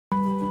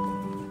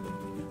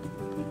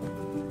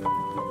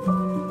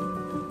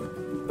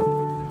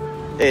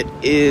It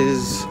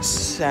is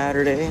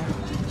Saturday,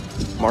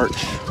 March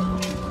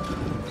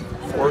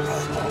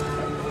 4th.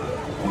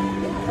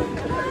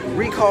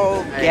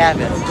 Recall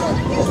Gavin.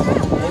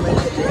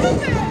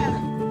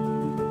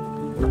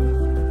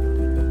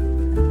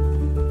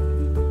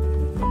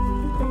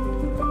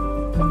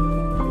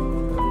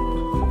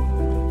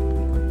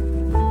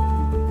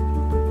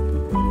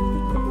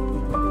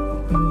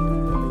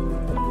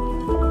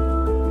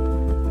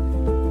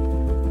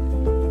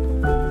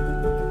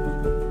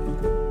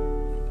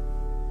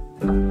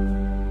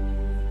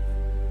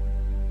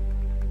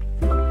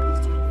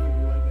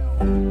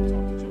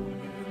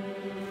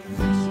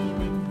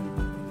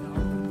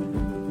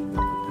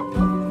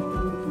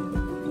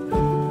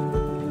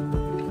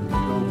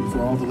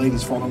 All the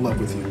ladies fall in love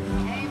with you.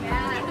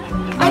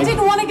 I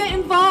didn't want to get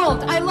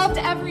involved. I loved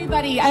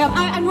everybody.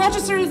 I'm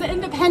registered as an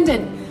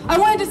independent. I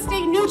wanted to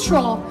stay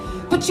neutral.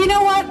 But you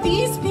know what?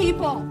 These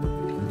people.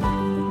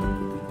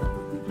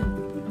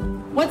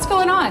 What's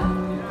going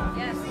on?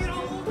 Yes.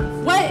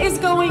 What is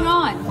going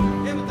on?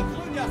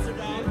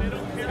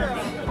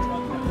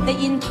 The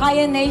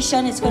entire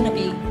nation is going to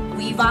be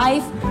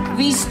revived,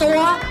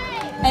 restored,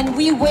 and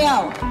we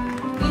will.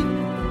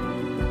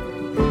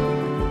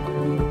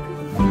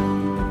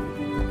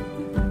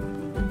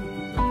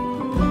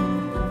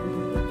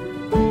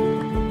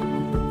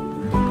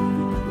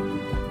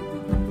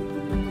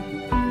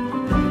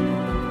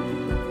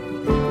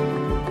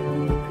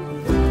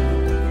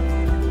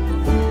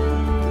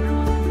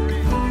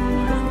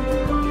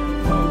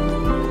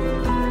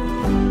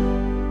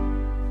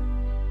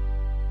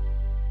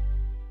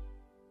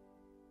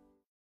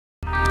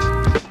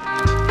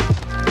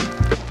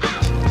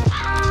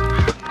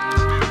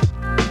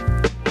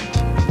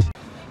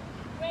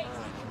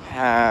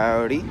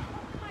 Howdy.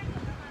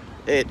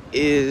 It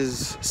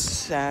is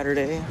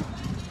Saturday,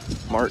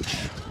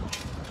 March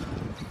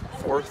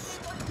 4th,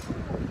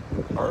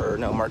 or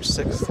no, March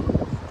 6th,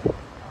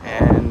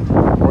 and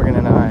Morgan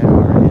and I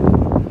are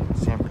in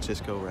San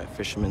Francisco. We're at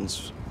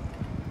Fisherman's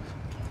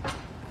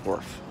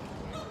Wharf.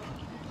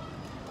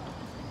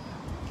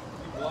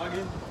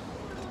 Blogging?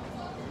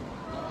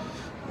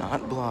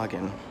 Not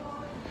blogging,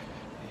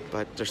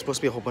 but there's supposed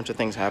to be a whole bunch of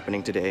things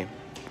happening today.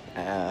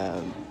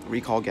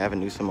 Recall Gavin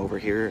Newsom over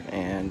here,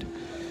 and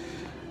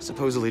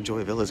supposedly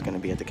Joy Villa is going to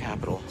be at the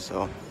Capitol,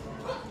 so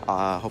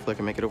hopefully I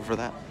can make it over for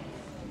that.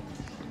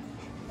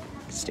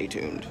 Stay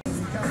tuned.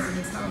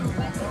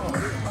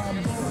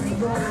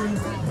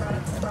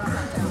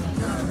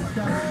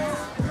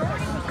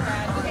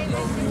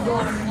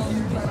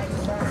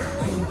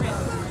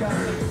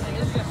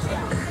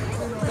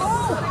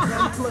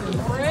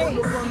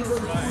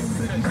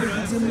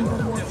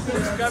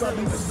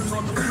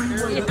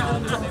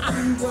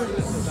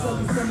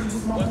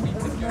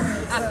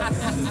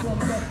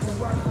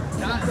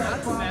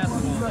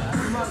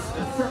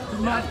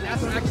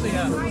 That's actually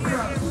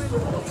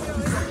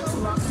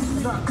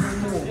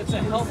it's a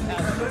health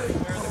hazard.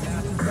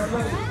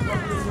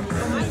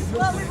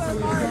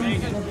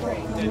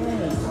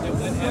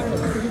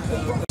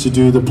 To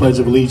do the Pledge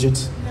of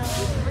Allegiance.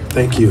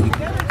 Thank you.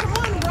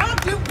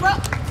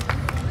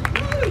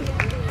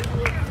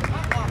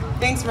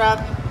 Thanks, Rob.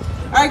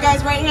 All right,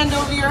 guys, right hand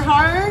over your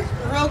heart.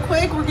 Real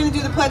quick, we're going to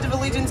do the Pledge of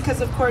Allegiance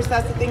because, of course,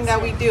 that's the thing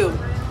that we do.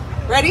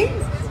 Ready?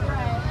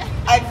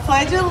 I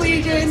pledge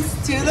allegiance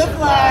to the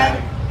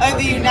flag of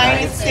the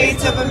United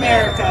States of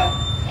America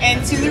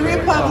and to the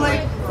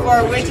republic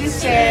for which it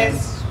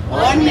stands,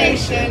 one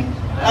nation,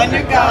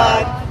 under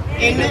God,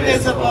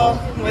 indivisible,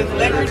 with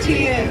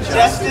liberty and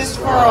justice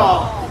for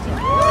all.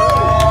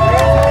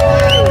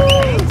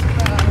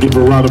 Give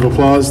her a round of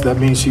applause. That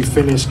means she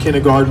finished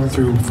kindergarten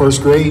through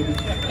first grade.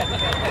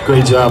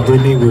 Great job,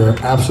 Brittany. We're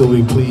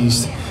absolutely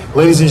pleased.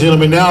 Ladies and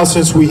gentlemen, now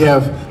since we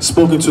have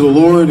spoken to the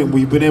Lord and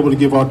we've been able to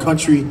give our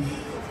country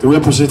the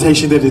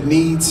representation that it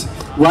needs,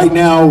 right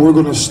now we're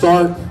going to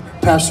start.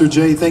 Pastor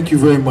Jay, thank you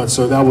very much,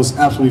 sir. That was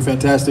absolutely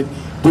fantastic.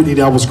 Brittany,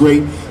 that was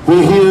great.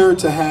 We're here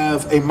to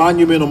have a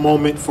monumental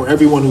moment for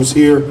everyone who's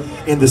here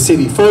in the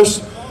city.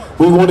 First,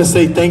 we want to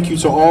say thank you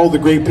to all the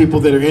great people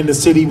that are in the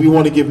city. We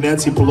want to give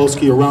Nancy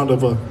Pelosi a round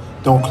of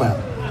don't clap.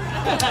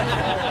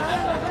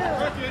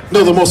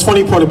 No, the most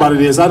funny part about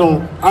it is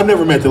I've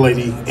never met the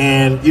lady,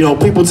 and you know,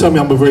 people tell me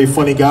I'm a very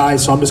funny guy,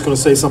 so I'm just going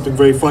to say something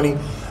very funny.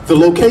 The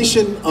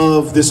location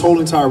of this whole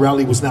entire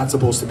rally was not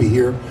supposed to be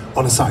here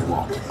on the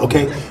sidewalk,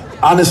 okay?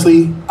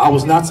 Honestly, I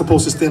was not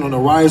supposed to stand on a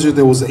riser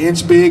that was an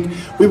inch big.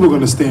 We were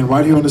going to stand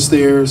right here on the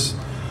stairs,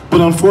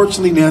 but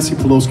unfortunately Nancy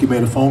Pelosi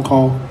made a phone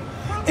call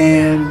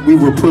and we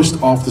were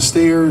pushed off the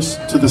stairs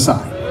to the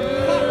side.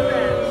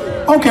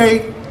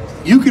 Okay,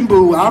 you can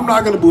boo. I'm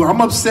not going to boo.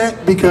 I'm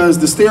upset because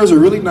the stairs are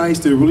really nice.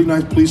 There are really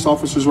nice police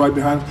officers right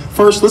behind.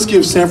 First, let's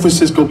give San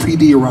Francisco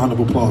PD a round of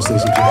applause,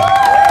 ladies and gentlemen.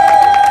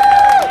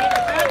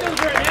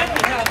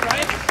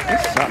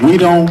 We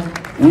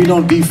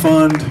don't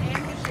defund,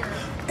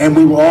 and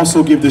we will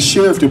also give the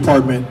sheriff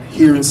department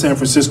here in San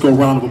Francisco a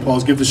round of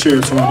applause. Give the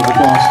sheriffs a round of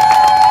applause.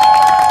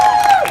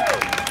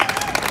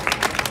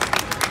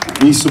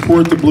 We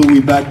support the blue.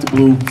 We back the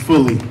blue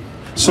fully.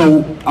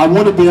 So I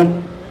want to be.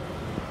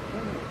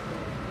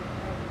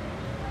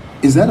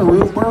 Is that a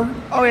real bird?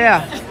 Oh,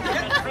 yeah.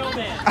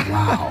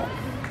 Wow.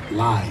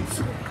 Live.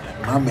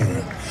 My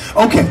man.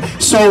 Okay,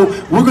 so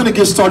we're going to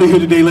get started here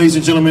today, ladies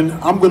and gentlemen.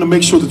 I'm going to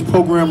make sure that the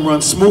program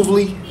runs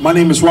smoothly. My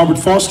name is Robert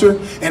Foster,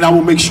 and I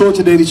will make sure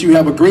today that you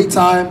have a great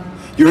time.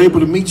 You're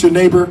able to meet your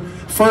neighbor.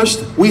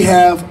 First, we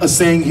have a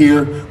saying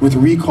here with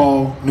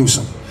Recall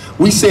Newsom.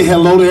 We say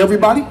hello to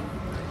everybody.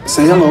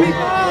 Say hello.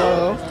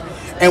 Hello.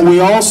 And we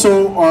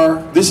also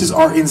are, this is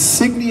our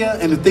insignia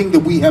and the thing that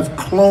we have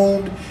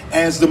cloned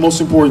as the most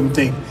important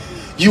thing.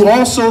 You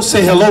also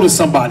say hello to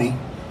somebody,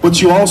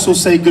 but you also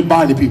say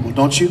goodbye to people,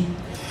 don't you?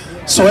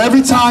 So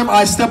every time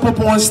I step up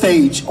on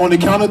stage, on the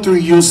count of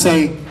 3, you'll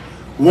say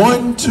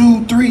 1,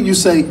 2, 3, and you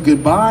say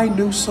goodbye,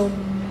 Newsom.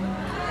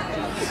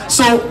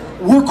 So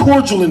we're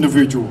cordial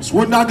individuals.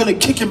 We're not going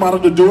to kick him out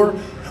of the door.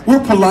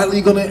 We're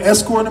politely going to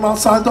escort him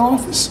outside the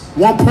office.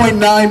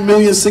 1.9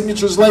 million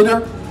signatures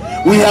later,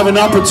 we have an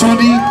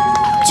opportunity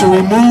to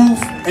remove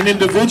an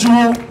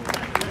individual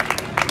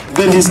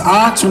that his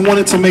aunt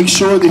wanted to make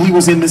sure that he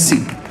was in the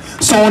seat.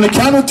 So on the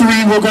count of 3,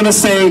 we're going to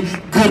say,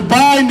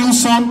 goodbye,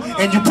 Newsom,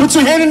 and you put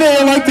your hand in the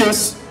air like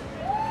this.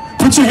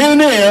 Put your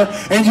hand in the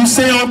air, and you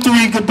say on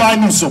 3, goodbye,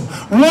 Newsom.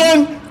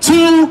 1,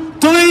 2,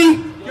 3,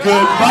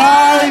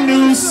 goodbye,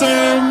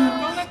 Newsom.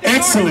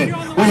 Excellent.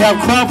 We have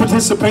crowd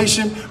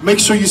participation. Make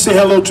sure you say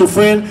hello to a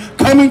friend.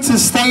 Coming to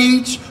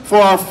stage for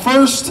our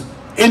first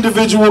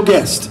individual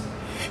guest.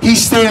 He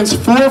stands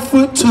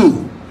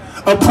 4'2".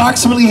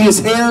 Approximately his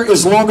hair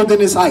is longer than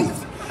his height.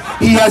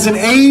 He has an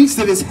age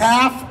that is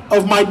half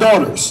of my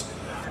daughter's.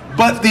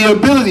 But the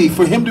ability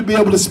for him to be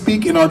able to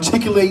speak and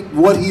articulate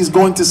what he's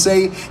going to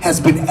say has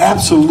been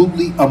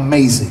absolutely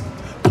amazing.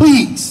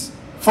 Please,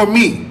 for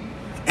me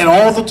and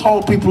all the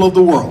tall people of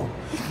the world,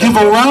 give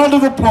a round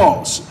of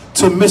applause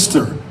to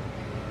Mr.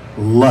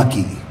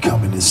 Lucky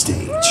coming to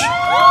stage.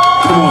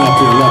 Come on up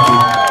here,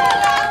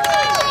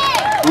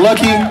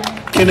 Lucky.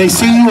 Lucky, can they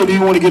see you or do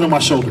you want to get on my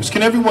shoulders?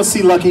 Can everyone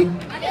see Lucky?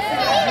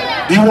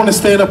 Do you want to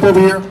stand up over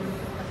here?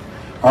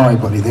 All right,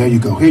 buddy, there you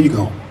go. Here you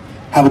go.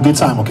 Have a good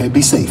time, okay?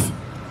 Be safe.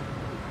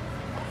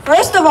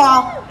 First of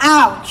all,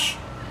 ouch.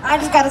 I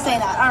just gotta say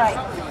that. All right.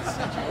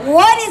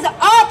 What is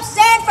up,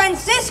 San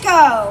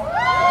Francisco?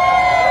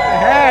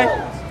 Hey.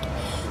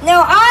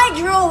 Now, I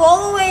drove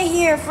all the way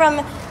here from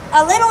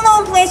a little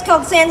known place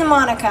called Santa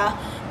Monica,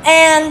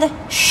 and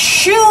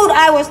shoot,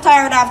 I was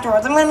tired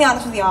afterwards. I'm gonna be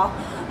honest with y'all.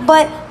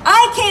 But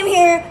I came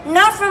here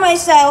not for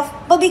myself,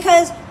 but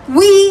because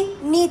we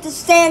need to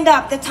stand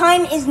up. The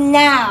time is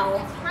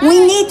now. We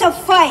need to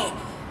fight.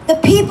 The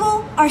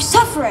people are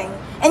suffering.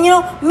 And you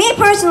know, me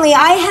personally,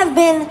 I have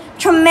been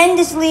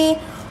tremendously,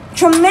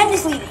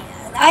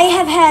 I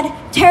have had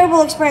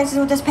terrible experiences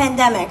with this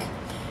pandemic.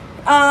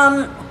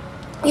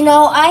 You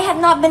know, I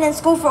have not been in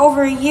school for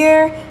over a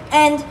year,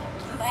 and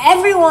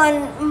everyone,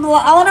 a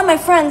lot of my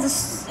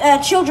friends,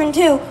 children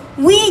too,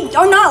 we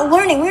are not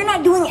learning, we're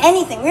not doing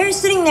anything. We're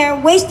sitting there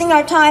wasting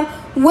our time,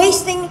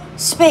 wasting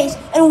space,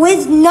 and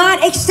it's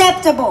not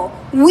acceptable.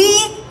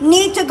 We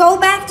need to go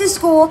back to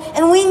school,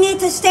 and we need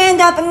to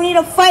stand up, and we need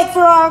to fight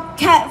for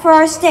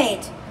our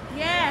state.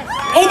 Yes.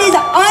 It is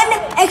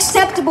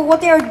unacceptable what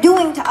they are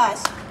doing to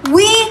us.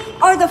 We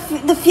are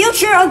the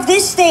future of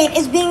this state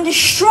is being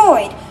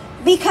destroyed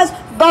because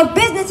our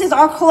businesses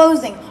are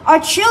closing. Our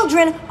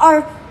children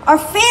are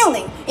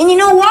failing. And you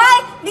know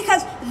why?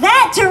 Because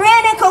that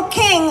tyrannical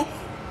king,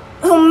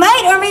 who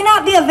might or may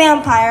not be a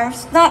vampire,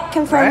 it's not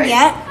confirmed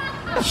yet,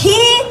 he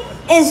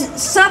is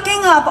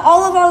sucking up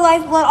all of our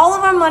lifeblood, all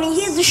of our money.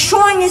 He is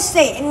destroying this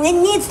state, and it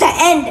needs to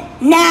end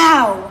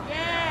now.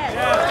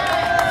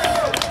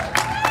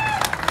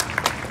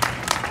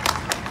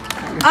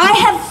 I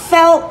have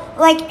felt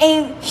like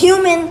a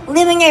human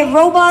living a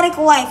robotic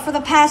life for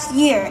the past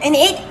year, and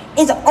it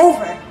is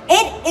over.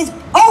 It is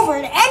over.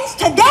 It ends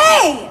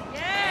today.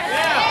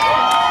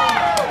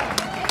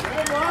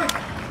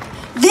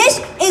 This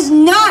is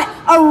not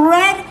a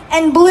red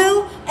and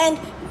blue and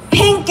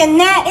pink and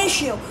that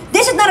issue.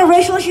 This is not a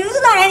racial issue. This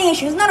is not any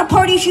issue. It's not a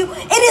party issue.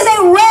 It is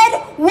a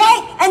red,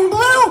 white, and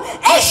blue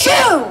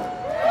issue.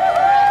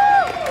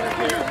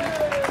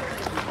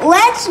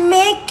 Let's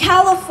make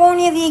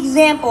California the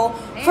example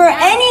for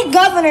any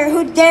governor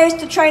who dares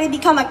to try to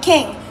become a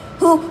king,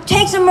 who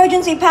takes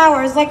emergency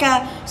powers like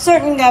a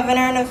certain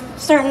governor in a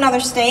certain other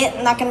state.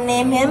 I'm not going to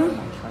name him.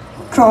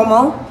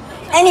 Cuomo.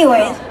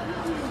 Anyways,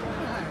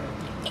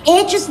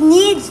 it just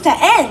needs to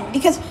end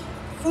because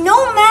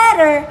no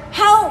matter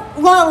how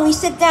long we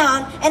sit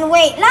down and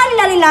wait,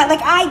 la-la-la-la,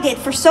 like I did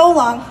for so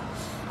long,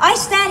 I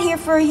sat here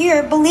for a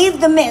year, believed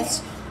the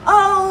myths.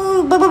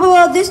 Oh, blah, blah,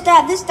 blah, this,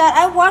 that.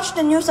 I watched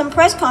the Newsom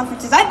press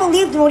conferences. I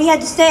believed in what he had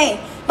to say.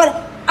 But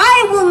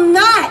I will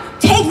not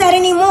take that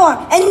anymore,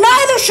 and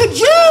neither should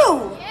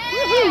you!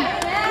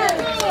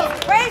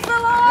 Praise the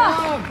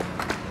Lord!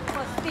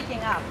 For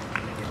speaking up.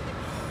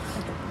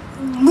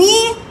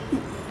 We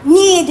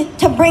need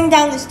to bring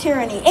down this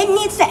tyranny. It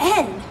needs to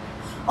end.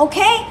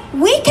 Okay?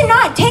 We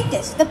cannot take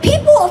this. The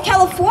people of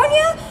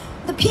California,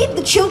 the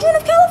children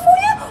of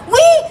California,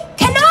 we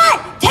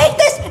cannot take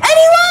this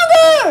any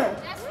longer!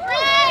 That's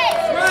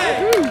right!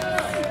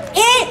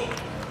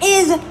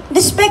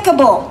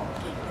 despicable.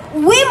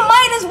 We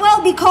might as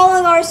well be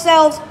calling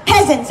ourselves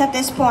peasants at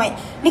this point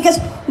because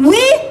we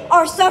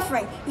are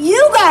suffering.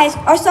 You guys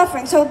are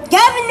suffering. So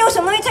Gavin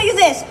Newsom, let me tell you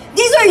this.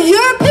 These are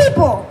your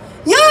people.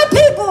 Your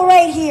people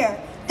right here.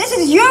 This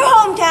is your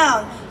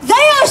hometown.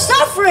 They are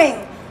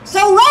suffering.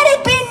 So let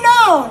it be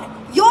known.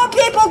 Your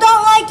people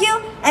don't like you,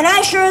 and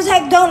I sure as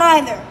heck don't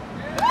either.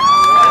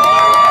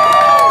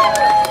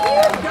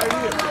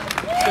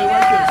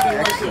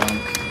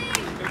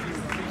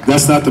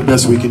 That's not the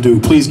best we can do.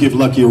 Please give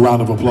Lucky a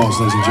round of applause,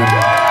 ladies and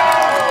gentlemen.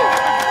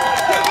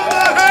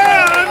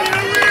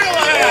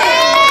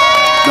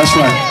 That's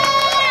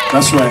right.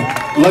 That's right.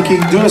 Lucky,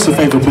 do us a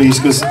favor, please,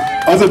 because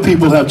other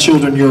people have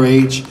children your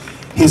age.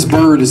 His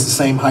bird is the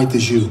same height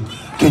as you.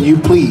 Can you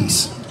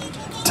please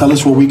tell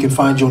us where we can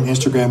find you on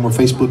Instagram or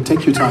Facebook?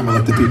 Take your time and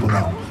let the people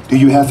know. Do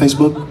you have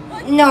Facebook?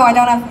 No, I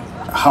don't have.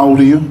 How old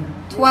are you?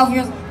 12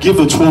 years. Give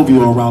a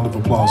 12-year-old a round of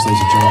applause,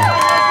 ladies and gentlemen.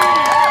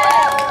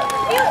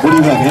 What do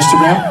you have,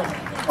 Instagram?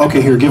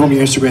 Okay, here, give them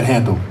your Instagram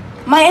handle.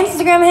 My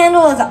Instagram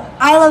handle is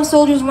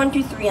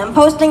ILoveSoldiers123. I'm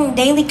posting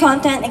daily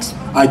content.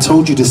 I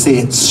told you to say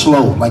it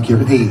slow, like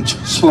your age.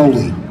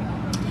 Slowly.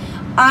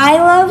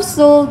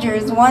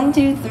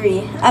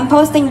 ILoveSoldiers123. I'm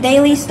posting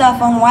daily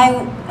stuff on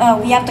why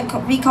we have to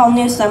recall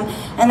Newsom,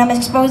 and I'm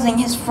exposing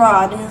his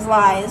fraud and his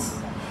lies.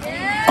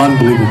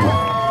 Unbelievable.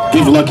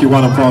 Give Lucky a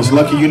round of applause.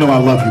 Lucky, you know I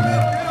love you,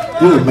 man.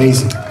 You're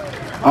amazing.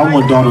 I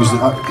want daughters.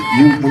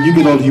 When you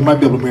get older, you might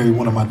be able to marry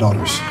one of my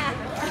daughters.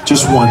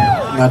 Just one,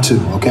 not two,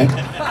 okay?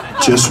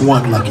 Just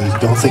one, Lucky.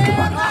 Don't think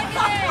about it.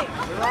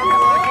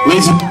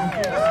 Ladies,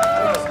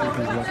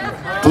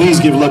 please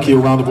give Lucky a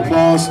round of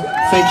applause.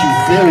 Thank you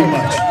very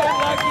much.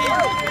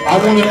 I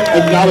want to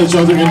acknowledge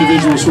other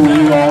individuals who are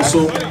here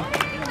also.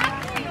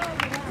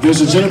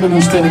 There's a gentleman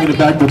who's standing in the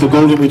back with a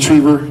golden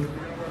retriever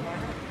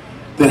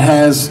that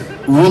has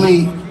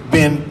really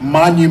been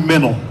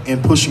monumental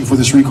in pushing for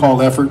this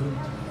recall effort.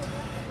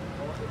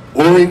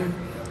 Ori,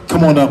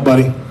 come on up,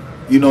 buddy.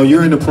 You know,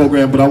 you're in the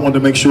program, but I wanted to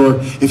make sure,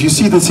 if you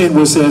see the tent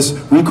where it says,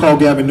 recall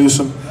Gavin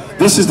Newsom,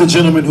 this is the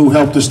gentleman who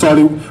helped to start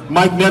it.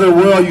 Mike Netter,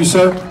 where are you,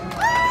 sir?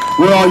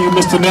 Where are you,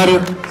 Mr.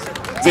 Netter?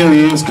 There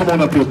he is. Come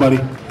on up here, buddy.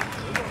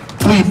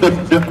 Please,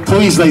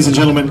 ladies and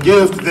gentlemen,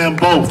 give them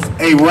both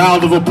a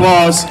round of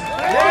applause.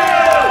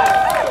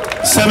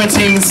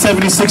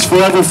 1776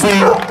 Forever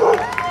Free.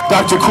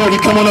 Dr. Courtney,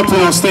 come on up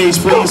here on stage,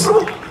 please.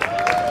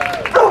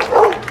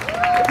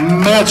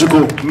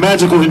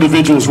 Magical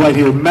individuals right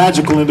here.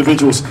 Magical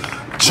individuals.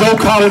 Joe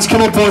Collins,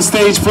 come up on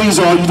stage, please.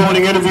 Are you doing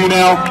an interview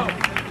now?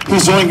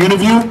 He's doing an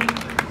interview?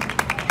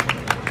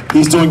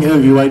 He's doing an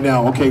interview right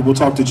now. Okay, we'll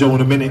talk to Joe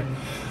in a minute.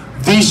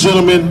 These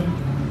gentlemen,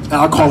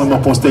 I'll call him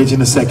up on stage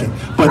in a second.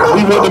 But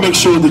we want to make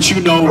sure that you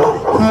know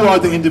who are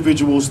the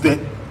individuals that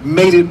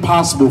made it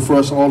possible for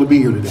us all to be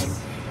here today.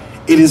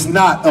 It is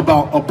not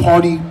about a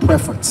party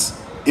preference.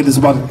 It is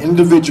about an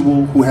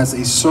individual who has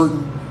a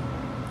certain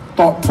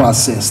thought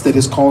process that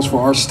is cause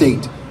for our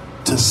state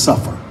to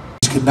suffer.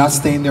 Could not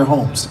stay in their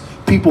homes.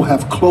 People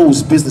have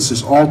closed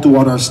businesses all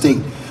throughout our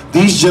state.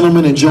 These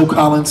gentlemen and Joe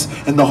Collins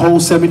and the whole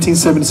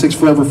 1776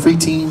 Forever Free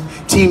team,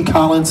 Team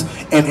Collins,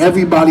 and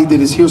everybody that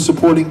is here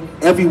supporting,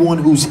 everyone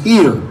who's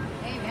here,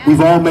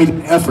 we've all made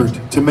an effort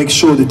to make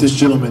sure that this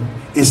gentleman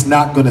is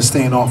not going to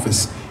stay in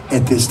office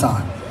at this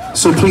time.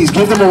 So please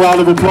give them a round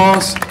of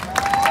applause.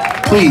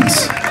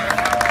 Please.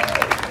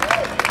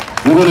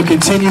 We're going to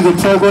continue the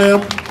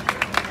program.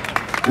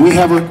 We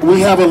have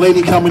a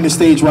lady coming to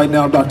stage right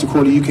now, Dr.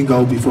 Courtney. You can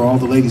go before all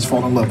the ladies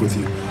fall in love with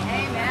you.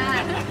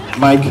 Amen.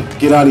 Mike,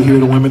 get out of here.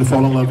 The women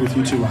fall in love with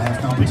you too. I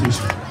have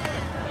competition.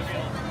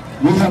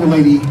 We have a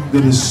lady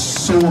that is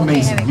so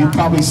amazing. You've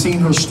probably seen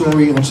her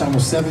story on Channel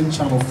 7,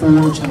 Channel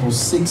 4, Channel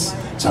 6,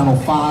 Channel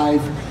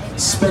 5,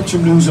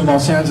 Spectrum News in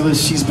Los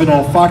Angeles. She's been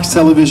on Fox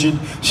Television.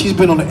 She's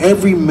been on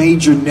every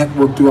major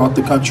network throughout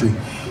the country.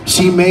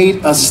 She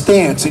made a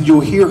stance, and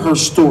you'll hear her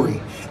story.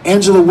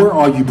 Angela, where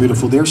are you,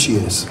 beautiful? There she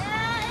is.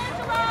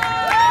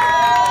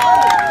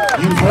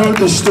 You've heard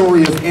the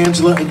story of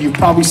Angela, and you've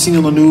probably seen it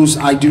on the news.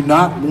 I do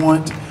not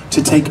want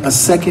to take a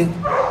second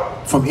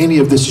from any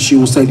of this that she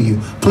will say to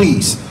you.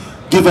 Please,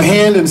 give a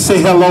hand and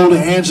say hello to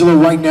Angela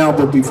right now.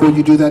 But before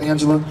you do that,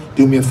 Angela,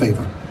 do me a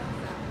favor.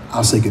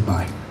 I'll say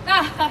goodbye.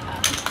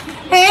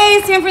 Hey,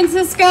 San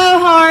Francisco,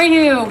 how are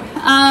you?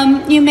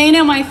 You may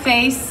know my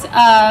face.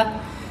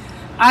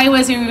 I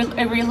was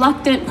a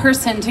reluctant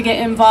person to get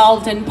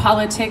involved in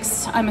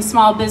politics. I'm a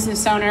small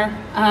business owner.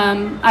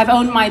 I've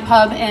owned my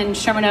pub in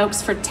Sherman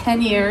Oaks for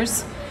 10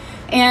 years.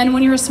 And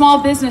when you're a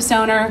small business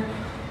owner,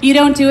 you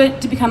don't do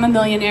it to become a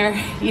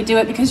millionaire. You do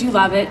it because you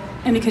love it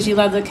and because you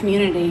love the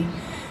community.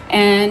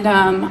 And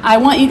I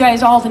want you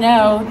guys all to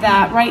know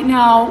that right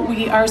now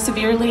we are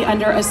severely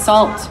under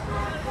assault.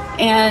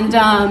 And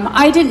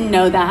I didn't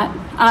know that.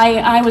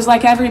 I was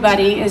like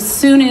everybody. As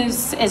soon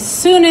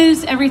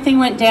as everything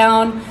went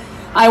down,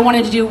 I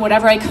wanted to do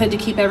whatever I could to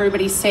keep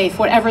everybody safe,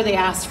 whatever they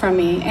asked from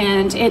me.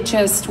 And it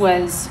just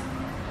was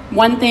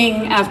one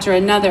thing after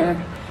another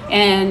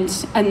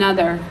and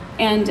another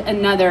and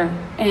another.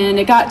 And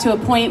it got to a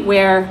point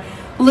where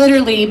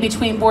literally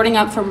between boarding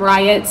up from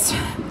riots,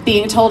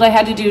 being told I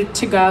had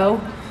to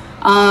go,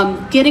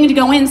 getting to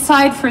go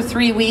inside for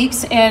 3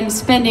 weeks and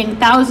spending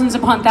thousands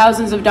upon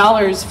thousands of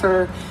dollars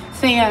for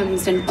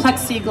fans and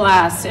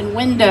plexiglass and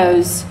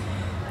windows,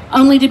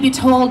 only to be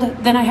told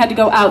then I had to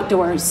go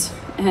outdoors.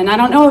 And I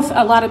don't know if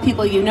a lot of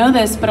people you know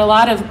this, but a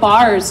lot of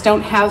bars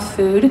don't have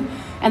food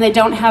and they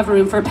don't have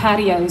room for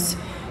patios.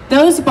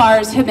 Those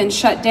bars have been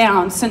shut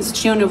down since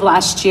June of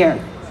last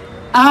year.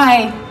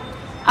 I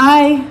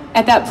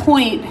at that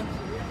point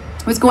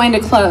was going to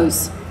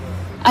close.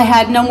 I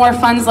had no more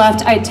funds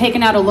left. I had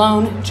taken out a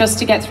loan just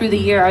to get through the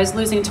year. I was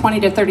losing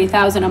 $20,000 to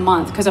 $30,000 a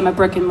month because I'm a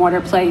brick and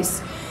mortar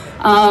place.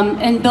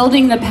 And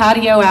building the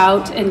patio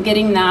out and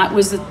getting that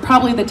was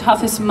probably the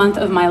toughest month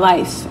of my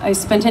life. I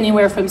spent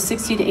anywhere from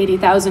 $60,000 to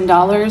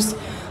 $80,000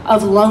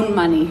 of loan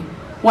money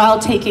while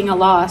taking a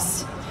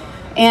loss.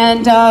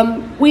 And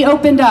we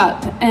opened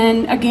up,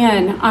 and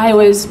again, I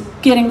was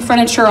getting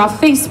furniture off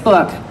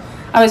Facebook.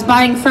 I was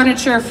buying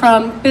furniture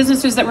from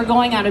businesses that were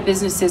going out of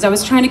businesses. I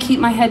was trying to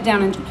keep my head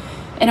down,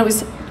 and it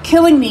was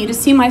killing me to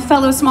see my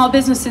fellow small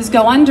businesses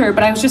go under,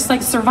 but I was just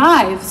like,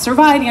 survive,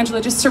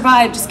 Angela, just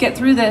survive, just get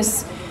through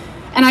this.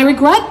 And I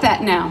regret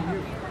that now.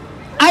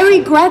 I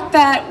regret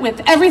that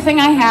with everything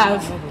I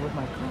have.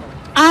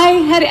 I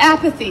had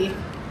apathy.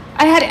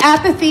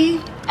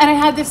 And I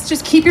had this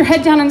just keep your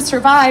head down and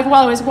survive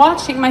while I was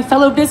watching my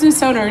fellow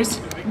business owners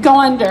go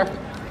under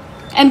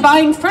and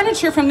buying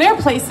furniture from their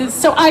places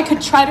so I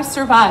could try to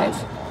survive.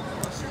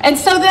 And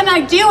so then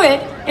I do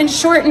it in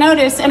short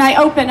notice, and I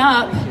open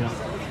up,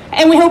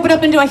 and we open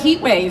up into a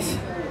heat wave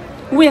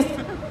with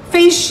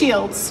face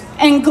shields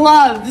and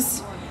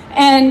gloves.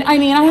 And I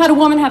mean, I had a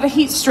woman have a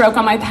heat stroke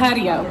on my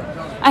patio.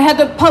 I had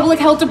the public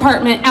health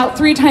department out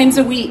 3 times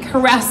a week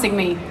harassing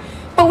me.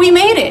 But we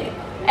made it.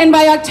 And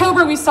by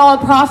October, we saw a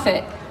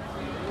profit.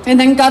 And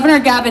then Governor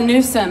Gavin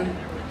Newsom,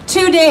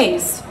 2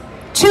 days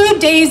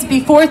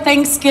before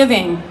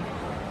Thanksgiving,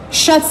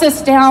 shuts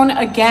us down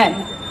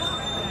again.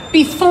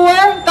 Before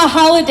the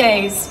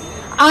holidays,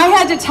 I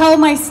had to tell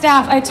my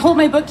staff, I told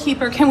my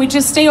bookkeeper, can we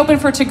just stay open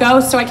for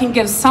to-go so I can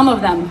give some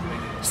of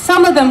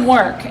them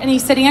work? And he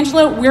said,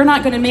 Angela, we're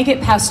not going to make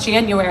it past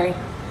January.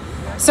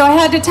 So I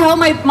had to tell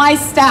my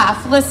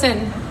staff,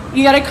 listen,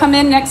 you got to come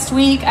in next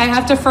week. I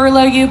have to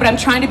furlough you, but I'm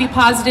trying to be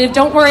positive.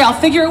 Don't worry, I'll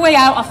figure a way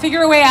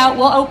out.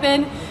 We'll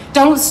open.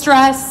 Don't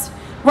stress.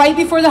 Right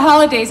before the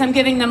holidays, I'm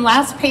giving them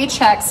last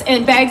paychecks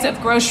and bags of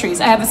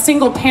groceries. I have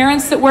single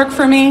parents that work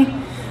for me.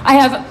 I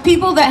have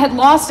people that had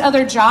lost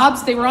other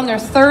jobs. They were on their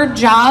 3rd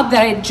job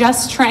that I had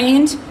just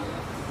trained.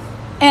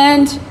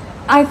 And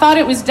I thought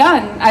it was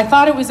done. I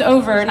thought it was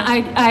over. And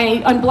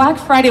I on Black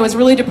Friday was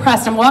really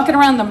depressed. I'm walking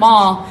around the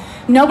mall.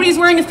 Nobody's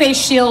wearing a face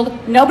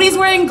shield. Nobody's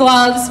wearing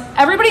gloves.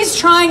 Everybody's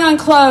trying on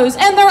clothes,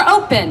 and they're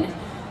open.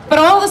 But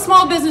all the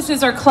small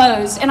businesses are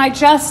closed. And I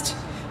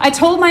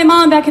told my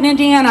mom back in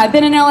Indiana, I've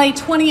been in LA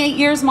 28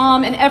 years,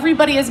 Mom, and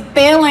everybody is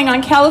bailing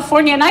on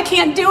California, and I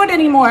can't do it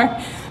anymore.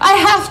 I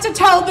have to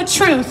tell the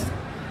truth.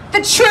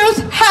 The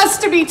truth has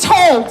to be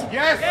told.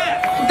 Yes.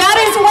 That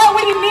is what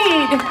we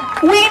need.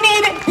 We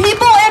need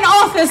people in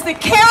office that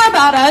care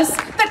about us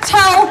that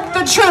tell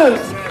the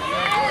truth.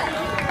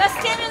 Let's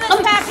get into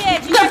this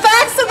package. The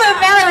facts of the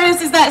matter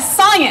is that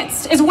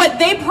science is what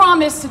they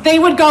promised they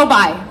would go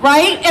by,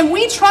 right? And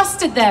we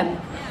trusted them,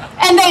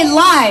 and they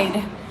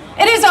lied.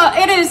 It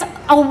is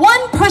a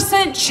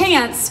 1%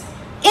 chance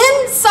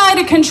inside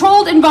a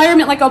controlled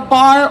environment like a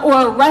bar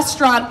or a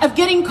restaurant of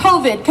getting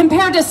COVID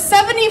compared to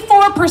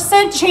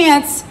 74%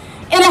 chance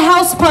in a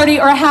house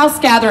party or a house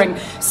gathering.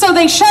 So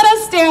they shut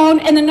us down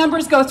and the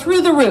numbers go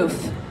through the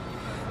roof.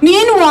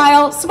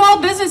 Meanwhile,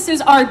 small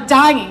businesses are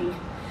dying.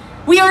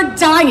 We are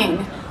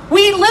dying.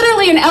 We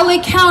literally in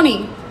LA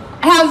County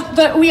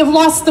we have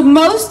lost the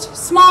most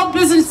small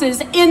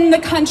businesses in the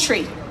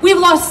country. We've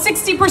lost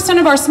 60%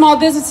 of our small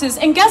businesses.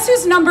 And guess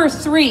who's number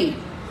 3?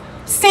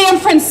 San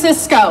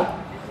Francisco.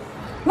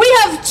 We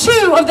have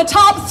 2 of the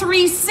top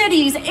 3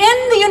 cities in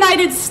the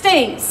United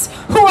States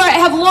who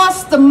have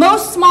lost the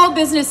most small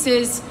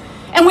businesses,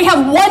 and we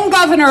have 1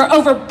 governor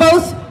over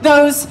both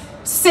those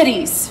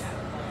cities.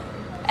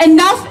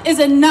 Enough is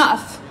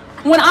enough.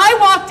 When I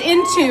walked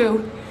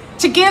into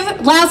to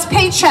give last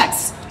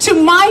paychecks to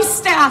my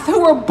staff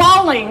who were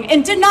bawling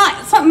and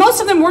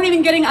most of them weren't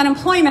even getting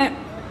unemployment,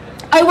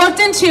 I walked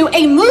into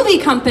a movie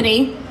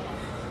company,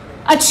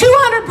 a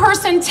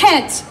 200-person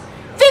tent,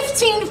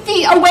 15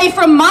 feet away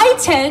from my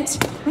tent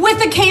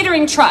with a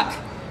catering truck.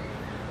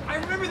 I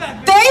remember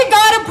that. They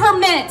got a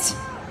permit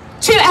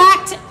to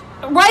act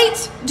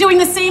right doing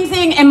the same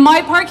thing in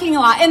my parking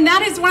lot. And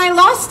that is when I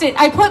lost it.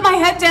 I put my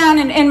head down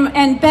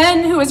and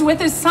Ben, who was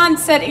with his son,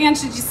 said,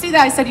 Ange, did you see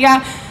that? I said,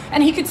 yeah.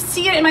 And he could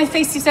see it in my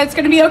face. He said, it's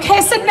going to be okay. I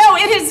said, no,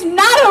 it is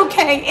not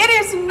okay. It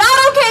is not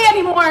okay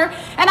anymore.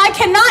 And I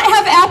cannot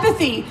have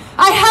apathy.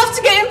 I have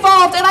to get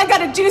involved, and I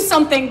got to do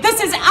something. This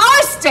is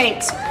our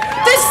state.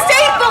 This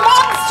state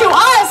belongs to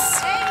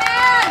us.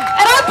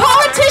 And our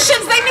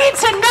politicians, they need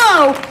to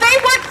know they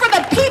work for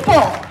the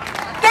people.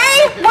 They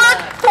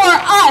work for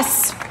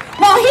us.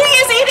 While he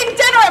is eating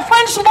dinner at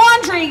French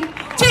Laundry,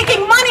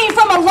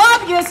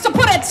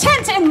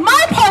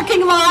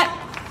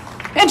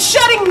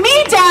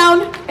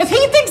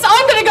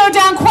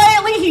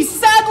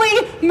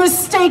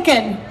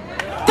 mistaken.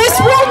 This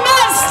will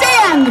not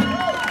stand.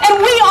 And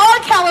we are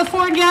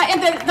California,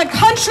 and the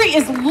country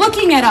is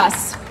looking at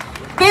us.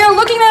 They are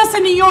looking at us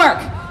in New York.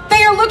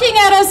 They are looking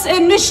at us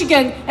in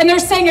Michigan, and they're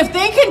saying if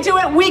they can do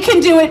it, we can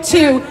do it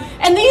too.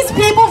 And these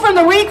people from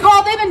the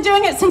recall, they've been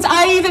doing it since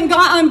I even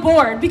got on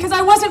board because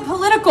I wasn't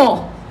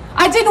political.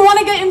 I didn't want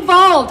to get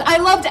involved. I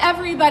loved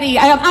everybody.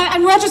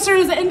 I'm registered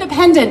as an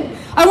independent.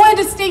 I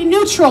wanted to stay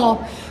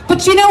neutral.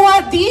 But you know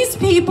what? These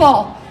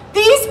people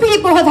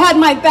have had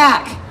my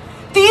back.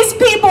 These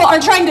people are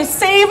trying to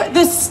save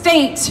the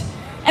state.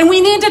 And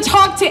we need to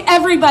talk to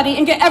everybody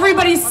and get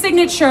everybody's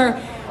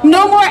signature.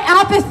 No more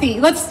apathy.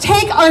 Let's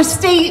take our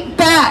state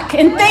back.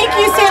 And thank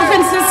you, San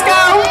Francisco.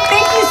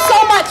 Thank you so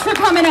much for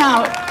coming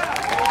out.